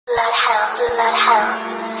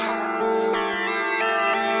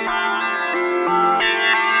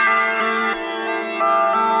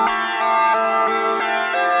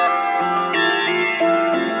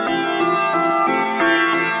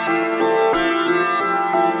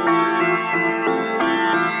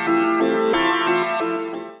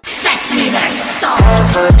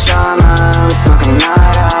For drama, we smoking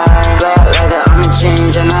nada. Black leather on the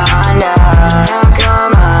jeans and the Honda. Can't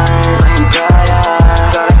compromise, wearing Prada.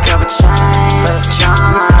 Got a couple chains, that's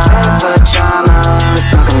drama. For drama, we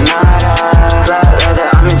smoking nada. Black leather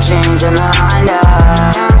on the jeans and the Honda.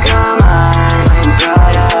 Can't compromise, wearing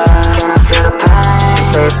Prada. Can I feel the pain?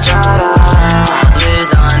 Stay strata.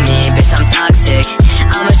 Blues on me, bitch, I'm toxic.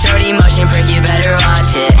 I'm a shorty motion prick, you better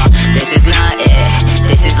watch it. This is not it,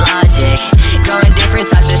 this is logic. Growing different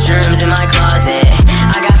types of shrooms in my closet.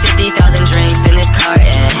 I got 50,000 drinks in this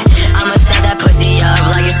carton. I'ma stab that pussy up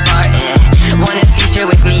like a Spartan. Wanna feature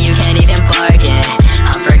with me, you can't even bargain.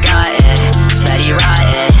 I'm forgotten, steady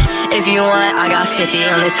rotten. If you want, I got 50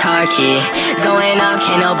 on this car key. Going up,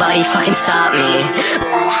 can't nobody fucking stop me.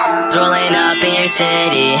 Rolling up in your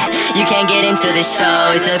city. You can't get into the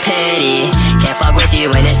show, it's a pity. Can't fuck with you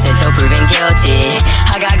innocent till proven guilty.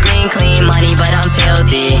 I got green, clean money, but I'm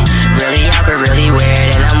filthy. Really awkward, really weird,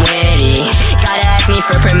 and I'm witty. Gotta ask me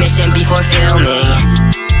for permission before filming.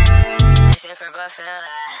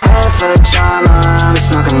 Head for drama, we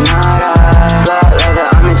smoking nada.